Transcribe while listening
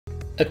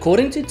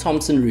According to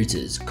Thomson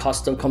Reuters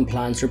Cost of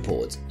Compliance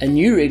report, a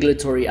new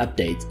regulatory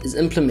update is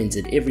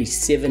implemented every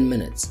 7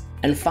 minutes,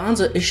 and fines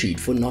are issued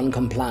for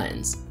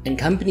non-compliance, and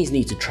companies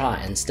need to try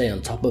and stay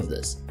on top of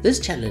this. This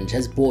challenge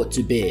has brought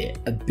to bear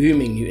a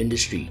booming new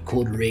industry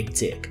called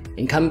RegTech,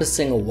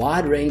 encompassing a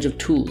wide range of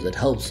tools that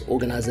helps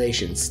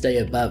organizations stay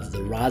above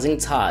the rising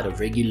tide of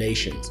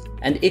regulations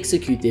and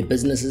execute their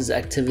business's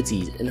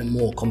activities in a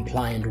more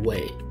compliant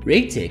way.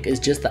 RegTech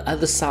is just the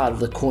other side of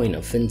the coin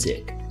of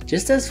fintech.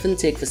 Just as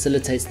fintech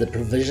facilitates the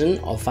provision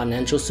of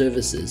financial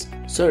services,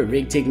 so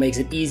RegTech makes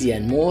it easier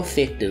and more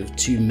effective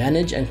to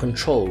manage and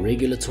control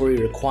regulatory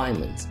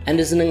requirements,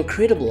 and is an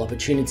incredible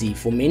opportunity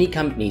for many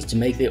companies to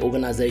make their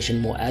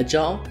organization more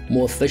agile,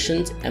 more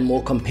efficient, and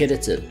more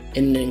competitive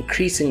in an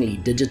increasingly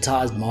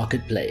digitized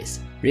marketplace.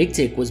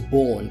 RegTech was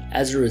born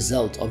as a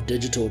result of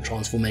digital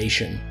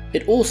transformation.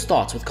 It all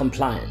starts with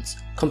compliance.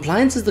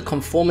 Compliance is the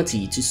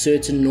conformity to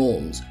certain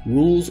norms,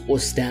 rules, or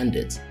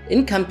standards.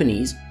 In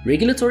companies,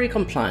 regulatory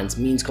compliance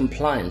means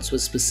compliance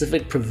with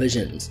specific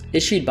provisions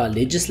issued by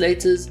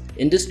legislators,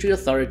 industry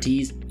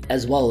authorities,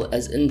 as well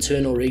as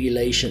internal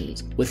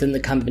regulations within the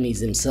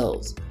companies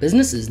themselves.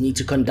 Businesses need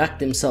to conduct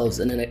themselves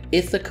in an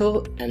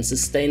ethical and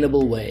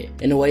sustainable way,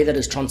 in a way that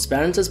is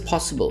transparent as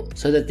possible,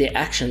 so that their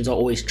actions are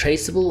always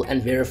traceable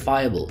and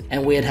verifiable,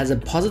 and where it has a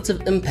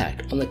positive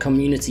impact on the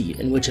community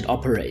in which it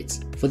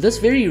operates. For this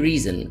very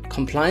reason,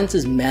 compliance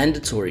is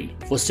mandatory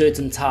for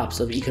certain types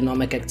of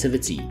economic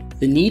activity.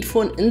 The need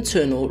for an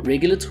internal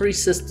regulatory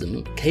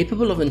system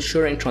capable of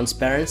ensuring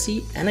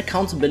transparency and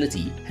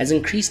accountability has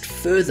increased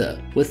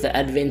further with the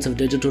advent of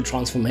digital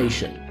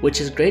transformation, which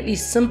has greatly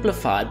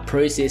simplified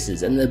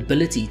processes and the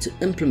ability to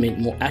implement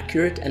more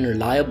accurate and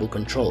reliable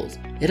controls.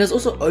 It has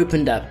also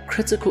opened up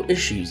critical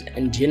issues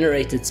and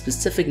generated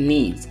specific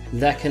needs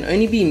that can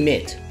only be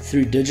met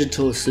through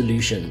digital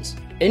solutions.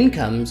 In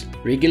comes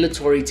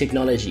regulatory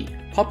technology,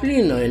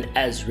 popularly known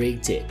as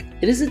RegTech.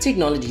 It is a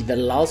technology that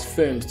allows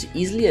firms to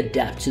easily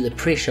adapt to the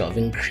pressure of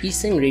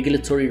increasing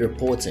regulatory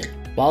reporting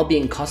while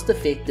being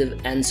cost-effective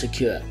and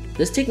secure.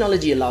 This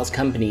technology allows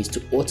companies to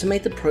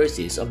automate the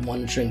process of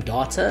monitoring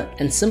data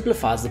and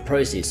simplifies the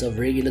process of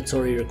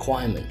regulatory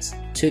requirements.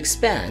 To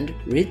expand,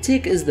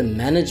 RegTech is the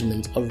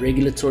management of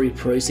regulatory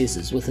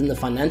processes within the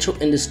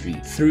financial industry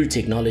through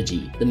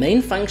technology. The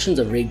main functions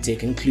of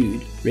RegTech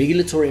include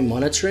regulatory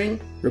monitoring,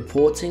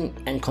 reporting,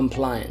 and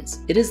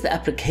compliance. It is the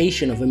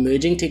application of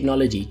emerging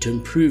technology to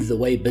improve the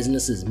way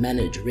businesses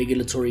manage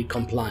regulatory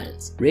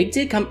compliance.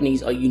 RegTech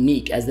companies are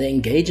unique as they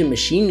engage in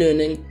machine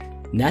learning,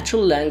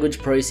 natural language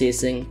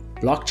processing,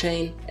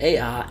 blockchain,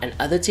 AI, and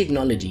other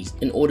technologies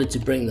in order to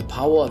bring the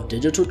power of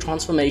digital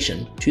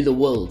transformation to the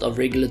world of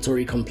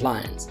regulatory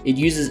compliance. It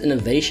uses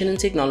innovation in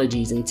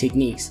technologies and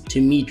techniques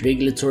to meet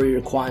regulatory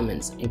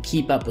requirements and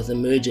keep up with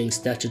emerging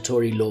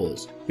statutory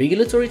laws.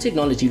 Regulatory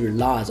technology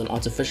relies on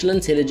artificial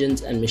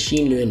intelligence and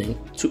machine learning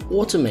to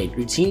automate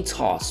routine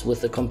tasks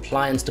with the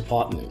compliance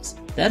departments.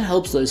 That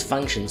helps those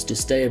functions to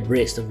stay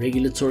abreast of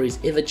regulatory's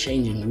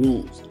ever-changing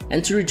rules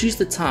and to reduce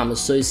the time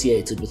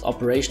associated with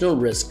operational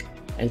risk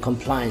and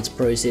compliance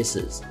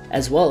processes,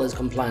 as well as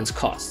compliance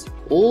costs.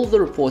 All the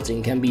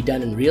reporting can be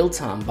done in real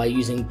time by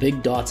using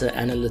big data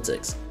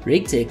analytics.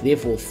 RegTech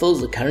therefore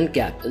fills the current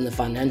gap in the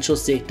financial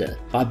sector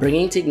by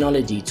bringing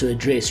technology to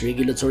address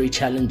regulatory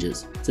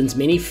challenges, since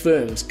many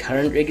firms'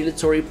 current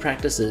regulatory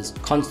practices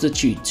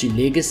constitute to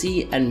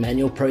legacy and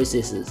manual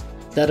processes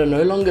that are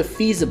no longer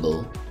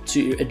feasible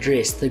to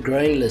address the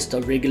growing list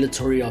of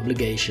regulatory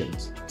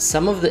obligations.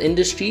 Some of the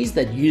industries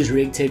that use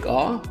RegTech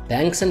are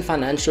banks and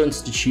financial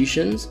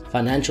institutions,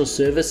 financial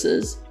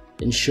services,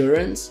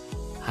 insurance,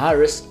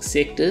 high-risk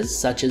sectors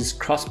such as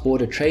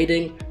cross-border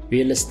trading,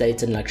 real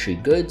estate and luxury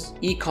goods,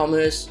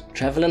 e-commerce,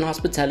 travel and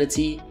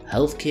hospitality,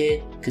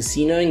 healthcare,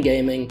 casino and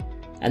gaming,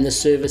 and the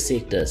service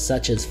sector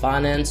such as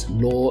finance,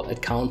 law,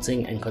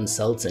 accounting, and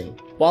consulting.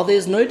 While there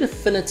is no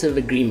definitive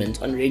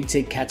agreement on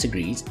RegTech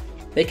categories,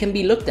 they can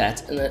be looked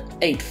at in the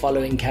 8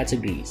 following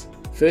categories.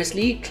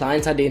 Firstly,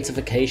 client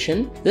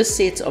identification. This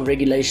set of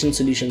regulation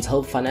solutions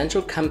help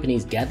financial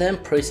companies gather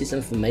and process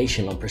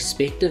information on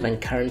prospective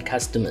and current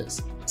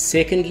customers.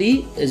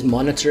 Secondly is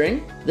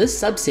monitoring. This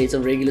subset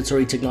of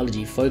regulatory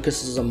technology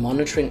focuses on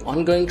monitoring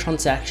ongoing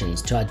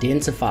transactions to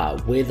identify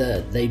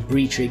whether they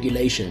breach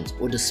regulations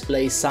or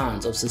display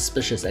signs of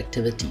suspicious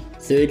activity.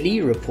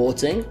 Thirdly,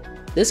 reporting.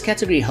 This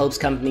category helps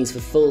companies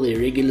fulfill their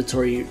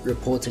regulatory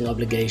reporting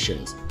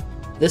obligations.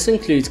 This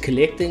includes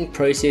collecting,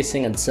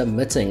 processing, and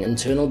submitting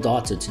internal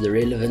data to the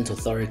relevant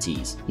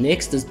authorities.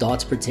 Next is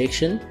data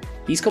protection.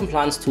 These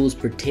compliance tools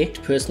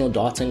protect personal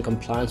data in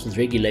compliance with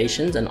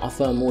regulations and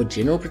offer a more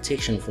general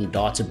protection from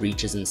data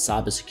breaches and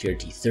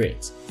cybersecurity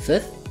threats.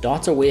 Fifth,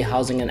 data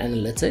warehousing and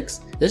analytics.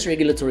 This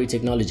regulatory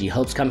technology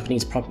helps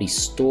companies properly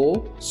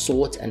store,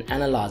 sort, and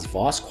analyze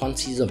vast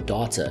quantities of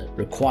data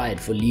required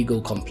for legal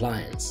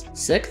compliance.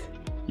 Sixth,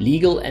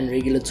 legal and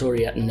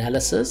regulatory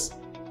analysis.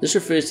 This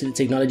refers to the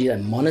technology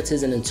that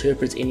monitors and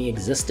interprets any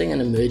existing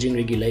and emerging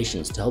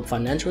regulations to help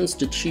financial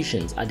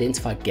institutions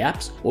identify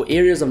gaps or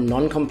areas of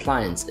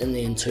non-compliance in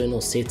their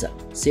internal setup.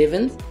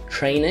 Seventh,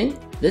 training.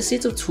 This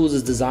set of tools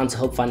is designed to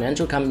help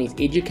financial companies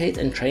educate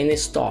and train their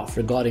staff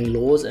regarding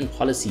laws and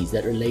policies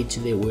that relate to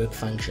their work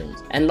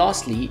functions. And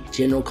lastly,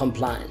 general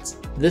compliance.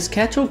 This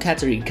catch-all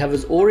category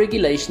covers all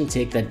regulation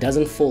tech that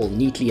doesn't fall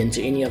neatly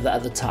into any of the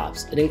other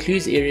types. It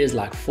includes areas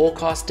like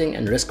forecasting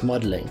and risk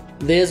modeling.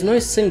 There's no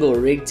single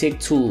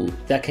RegTech tool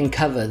that can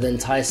cover the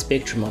entire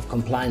spectrum of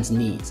compliance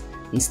needs.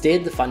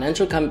 Instead, the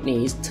financial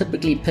companies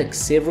typically pick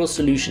several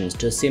solutions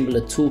to assemble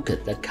a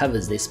toolkit that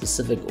covers their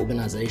specific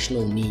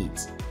organizational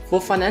needs. For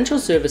financial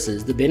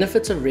services, the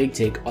benefits of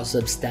RegTech are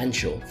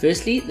substantial.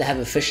 Firstly, they have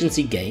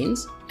efficiency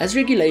gains. As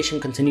regulation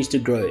continues to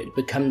grow, it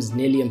becomes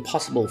nearly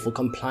impossible for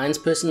compliance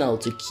personnel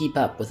to keep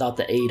up without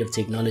the aid of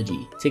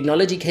technology.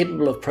 Technology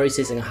capable of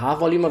processing a high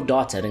volume of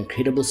data at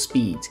incredible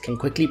speeds can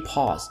quickly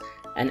parse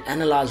and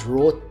analyze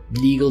raw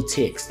legal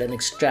text and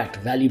extract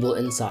valuable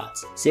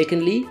insights.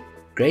 Secondly,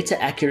 greater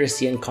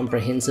accuracy and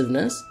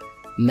comprehensiveness.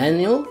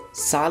 Manual,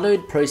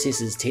 siloed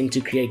processes tend to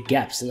create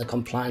gaps in the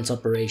compliance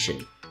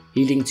operation,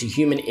 leading to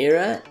human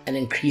error and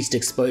increased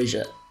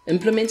exposure.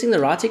 Implementing the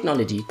right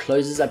technology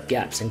closes up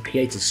gaps and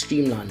creates a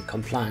streamlined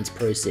compliance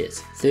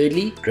process.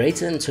 Thirdly,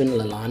 greater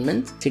internal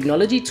alignment.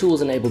 Technology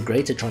tools enable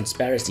greater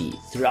transparency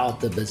throughout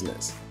the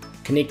business,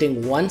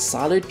 connecting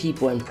one-siloed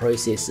people and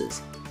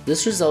processes.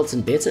 This results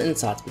in better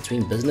insights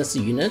between business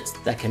units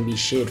that can be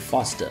shared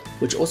faster,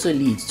 which also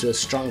leads to a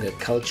stronger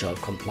culture of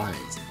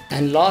compliance.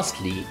 And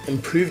lastly,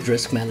 improved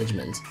risk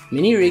management.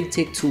 Many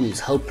RegTech tools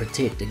help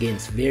protect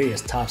against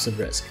various types of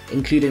risk,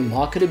 including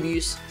market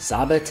abuse,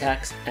 cyber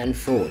attacks, and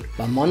fraud,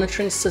 by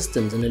monitoring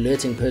systems and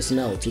alerting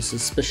personnel to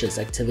suspicious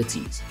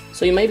activities.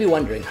 So you may be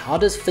wondering, how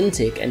does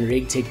FinTech and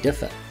RegTech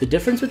differ? The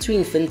difference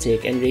between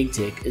FinTech and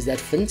RegTech is that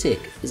FinTech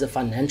is a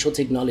financial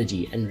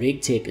technology and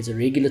RegTech is a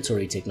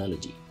regulatory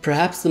technology.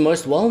 Perhaps the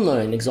most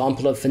well-known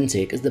example of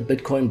FinTech is the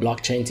Bitcoin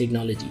blockchain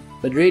technology,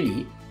 but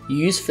really, you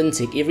use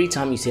FinTech every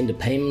time you send a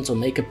payment or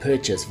make a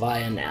purchase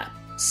via an app.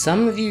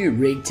 Some view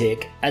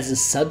RegTech as a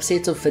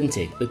subset of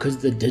FinTech because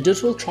the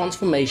digital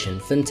transformation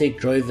FinTech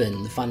drove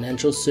in the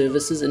financial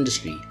services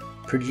industry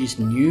produced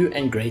new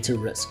and greater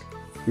risk.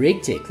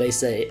 RegTech, they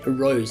say,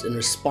 arose in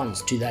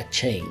response to that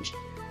change,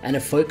 and it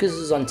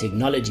focuses on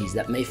technologies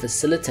that may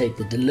facilitate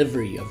the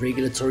delivery of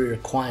regulatory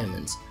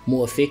requirements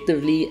more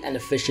effectively and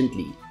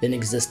efficiently than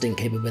existing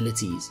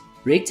capabilities.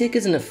 RegTech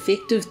is an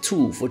effective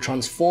tool for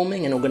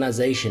transforming an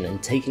organization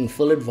and taking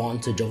full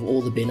advantage of all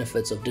the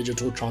benefits of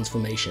digital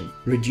transformation,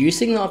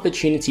 reducing the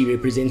opportunity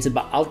represented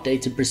by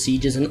outdated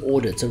procedures and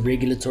audits of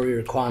regulatory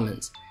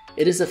requirements.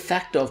 It is a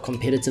factor of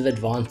competitive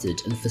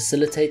advantage and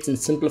facilitates and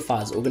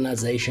simplifies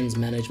organizations'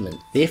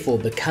 management, therefore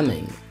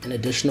becoming an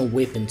additional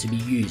weapon to be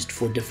used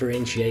for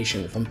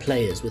differentiation from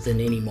players within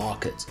any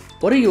market.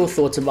 What are your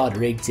thoughts about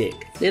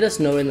RegTech? Let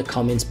us know in the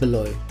comments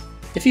below.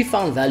 If you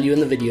found value in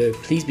the video,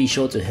 please be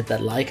sure to hit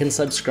that like and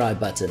subscribe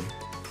button.